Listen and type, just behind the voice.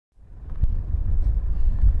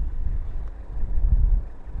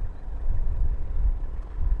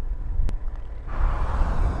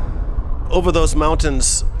Over those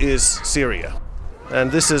mountains is Syria.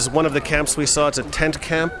 And this is one of the camps we saw. It's a tent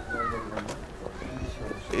camp.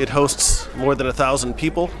 It hosts more than 1,000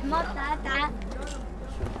 people.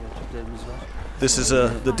 This is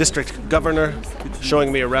the district governor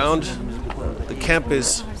showing me around. The camp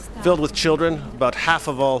is filled with children. About half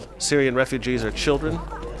of all Syrian refugees are children.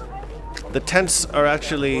 The tents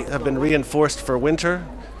have been reinforced for winter.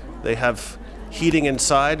 They have heating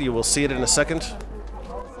inside. You will see it in a second.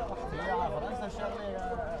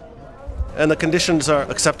 And the conditions are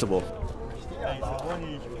acceptable.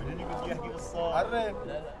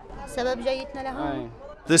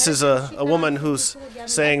 This is a woman who's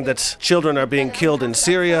saying that children are being killed in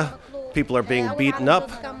Syria, people are being beaten up.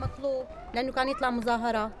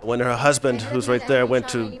 When her husband, who's right there, went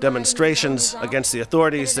to demonstrations against the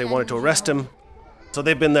authorities, they wanted to arrest him. So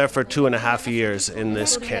they've been there for 2.5 years in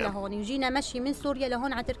this camp.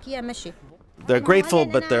 They're grateful,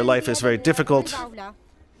 but their life is very difficult.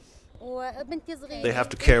 They have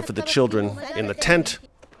to care for the children in the tent.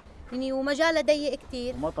 They're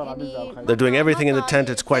doing everything in the tent.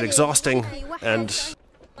 It's quite exhausting, and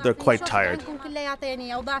they're quite tired.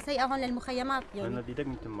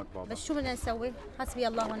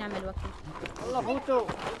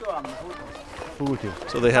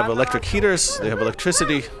 So they have electric heaters, they have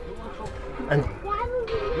electricity. I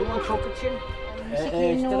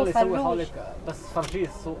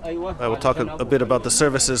will talk a bit about the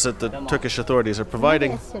services that the Turkish authorities are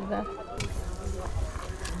providing.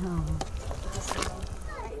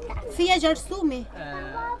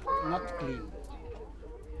 Not clean.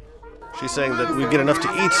 She's saying that we get enough to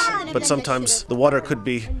eat, but sometimes the water could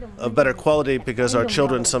be of better quality because our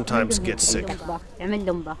children sometimes get sick.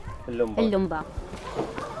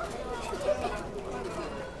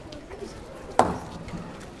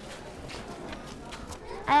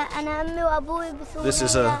 This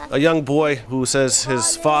is a young boy who says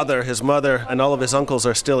his father, his mother, and all of his uncles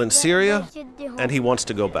are still in Syria, and he wants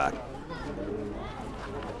to go back.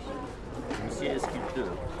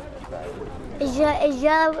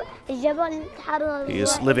 He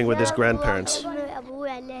is living with his grandparents.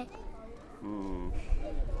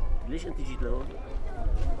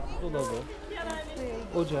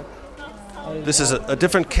 This is a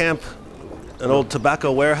different camp, an old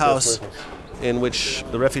tobacco warehouse in which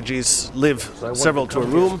the refugees live several to a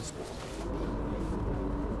room.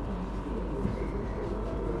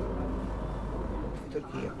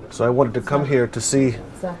 So I wanted to come here to see,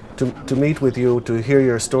 to meet with you, to hear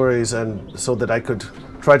your stories, and so that I could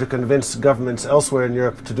try to convince governments elsewhere in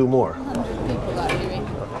Europe to do more.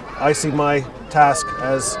 I see my task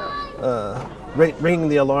as ringing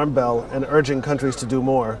the alarm bell and urging countries to do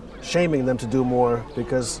more, shaming them to do more,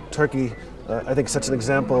 because Turkey, I think, sets an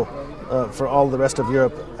example for all the rest of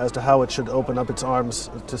Europe as to how it should open up its arms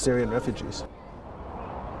to Syrian refugees.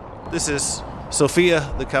 This is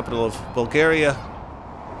Sofia, the capital of Bulgaria.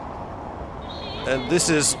 And this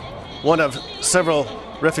is one of several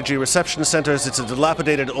refugee reception centers. It's a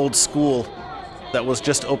dilapidated old school that was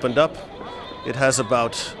just opened up. It has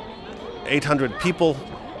about 800 people.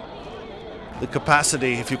 The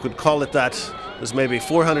capacity, if you could call it that, is maybe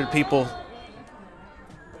 400 people.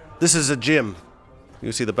 This is a gym.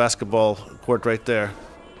 You see the basketball court right there.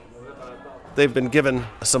 They've been given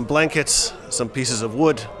some blankets, some pieces of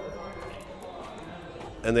wood,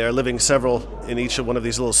 and they are living several in each one of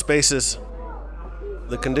these little spaces.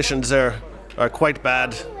 The conditions there are quite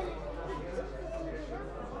bad.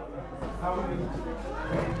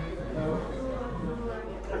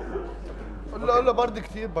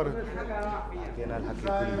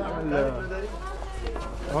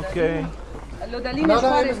 Okay.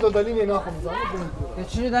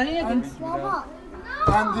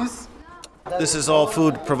 This is all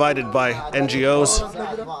food provided by NGOs.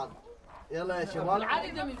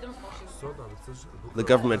 The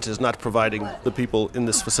government is not providing the people in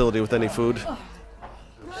this facility with any food.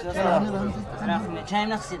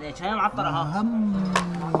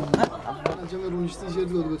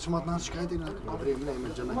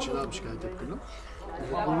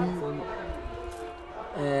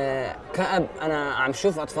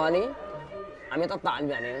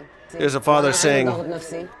 Here's a father saying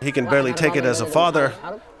he can barely take it as a father.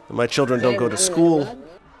 My children don't go to school.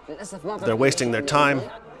 They're wasting their time.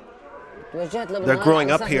 They're growing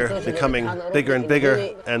up here, becoming bigger and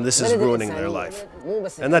bigger, and this is ruining their life.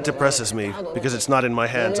 And that depresses me, because it's not in my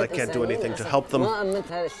hands. I can't do anything to help them.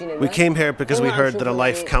 We came here because we heard that a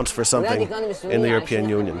life counts for something in the European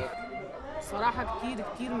Union.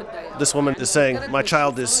 This woman is saying, my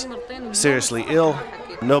child is seriously ill,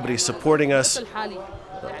 nobody's supporting us,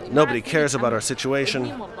 Nobody cares about our situation.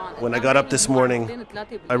 When I got up this morning,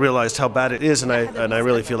 I realized how bad it is, and I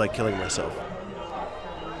really feel like killing myself.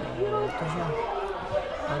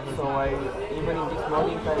 So even in this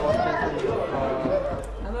morning I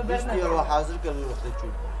was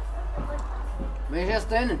thinking.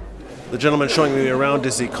 The gentleman showing me around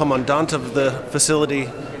is the commandant of the facility.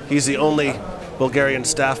 He's the only Bulgarian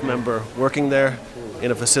staff member working there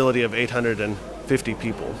in a facility of 850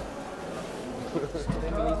 people.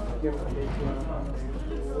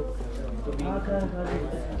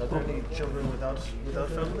 Are there any children without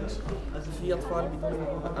families?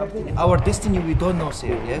 Our destiny we don't know, sir,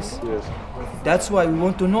 yes? Yes. That's why we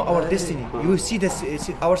want to know our destiny. You see this,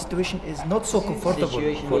 our situation is not so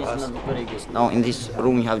comfortable for us. Now in this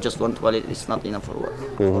room we have just one toilet, it's not enough for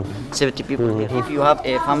work. 70 people here. If you have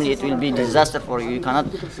a family, it will be a disaster for you. You cannot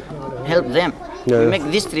help them. Yeah. We make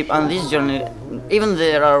this trip and this journey, even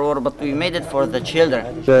there are war, but we made it for the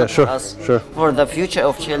children. Yeah, sure, for us, sure. For the future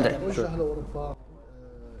of children. Sure.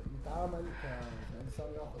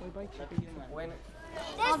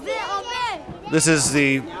 This is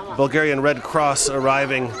the Bulgarian Red Cross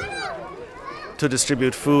arriving to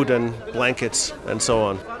distribute food and blankets and so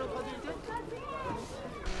on.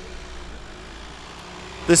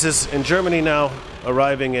 This is in Germany now,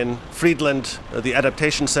 arriving in Friedland, the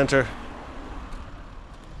adaptation center.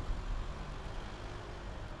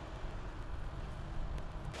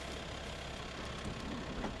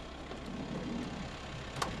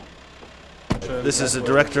 This is the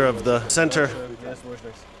director of the center.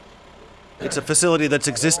 It's a facility that's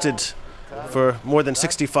existed for more than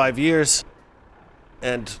 65 years,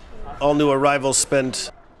 and all new arrivals spend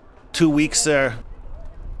 2 weeks there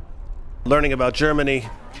learning about Germany,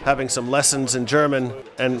 having some lessons in German,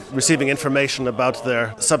 and receiving information about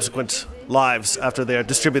their subsequent lives after they are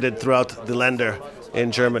distributed throughout the Länder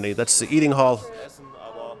in Germany. That's the eating hall.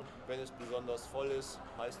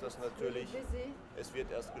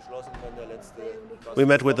 We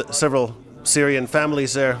met with several Syrian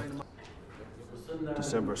families there.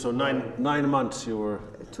 December, so nine months you were...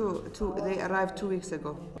 Two. They arrived 2 weeks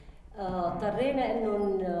ago.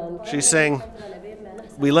 She's saying,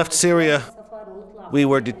 we left Syria, we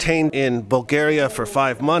were detained in Bulgaria for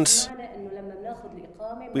 5 months.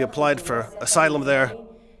 We applied for asylum there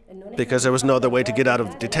because there was no other way to get out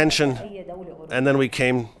of detention. And then we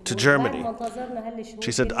came to Germany.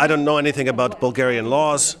 She said, I don't know anything about Bulgarian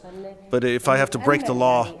laws, but if I have to break the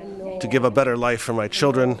law to give a better life for my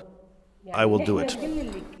children, I will do it.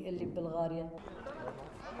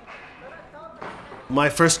 My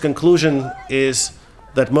first conclusion is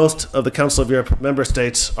that most of the Council of Europe member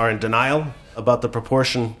states are in denial about the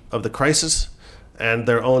proportion of the crisis and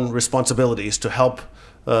their own responsibilities to help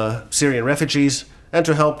Syrian refugees and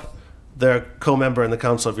to help their co-member in the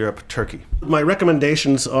Council of Europe, Turkey. My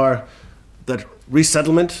recommendations are that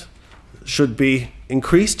resettlement should be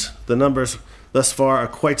increased. The numbers thus far are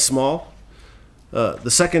quite small.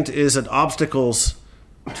 The second is that obstacles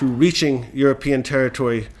to reaching European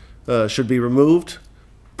territory should be removed.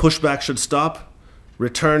 Pushback should stop.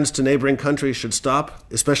 Returns to neighboring countries should stop,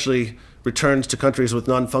 especially returns to countries with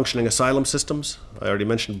non-functioning asylum systems. I already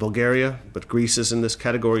mentioned Bulgaria, but Greece is in this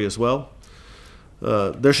category as well.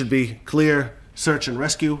 There should be clear search and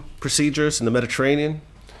rescue procedures in the Mediterranean.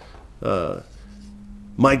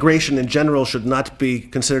 Migration in general should not be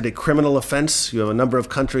considered a criminal offense. You have a number of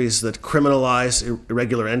countries that criminalize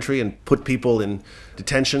irregular entry and put people in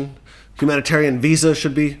detention. Humanitarian visas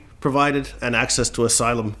should be provided and access to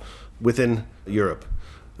asylum within Europe.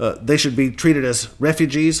 They should be treated as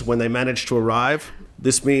refugees when they manage to arrive.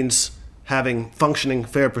 This means having functioning,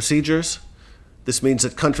 fair procedures. This means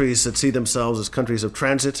that countries that see themselves as countries of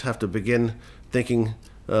transit have to begin thinking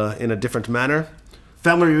in a different manner.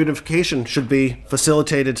 Family reunification should be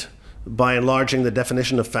facilitated by enlarging the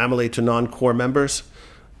definition of family to non-core members.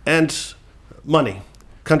 And money.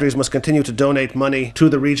 Countries must continue to donate money to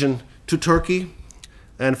the region, to Turkey,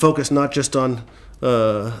 and focus not just on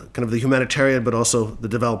kind of the humanitarian, but also the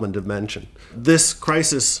development dimension. This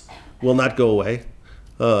crisis will not go away,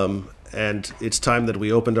 and it's time that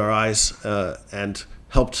we opened our eyes and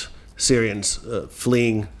helped Syrians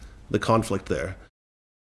fleeing the conflict there.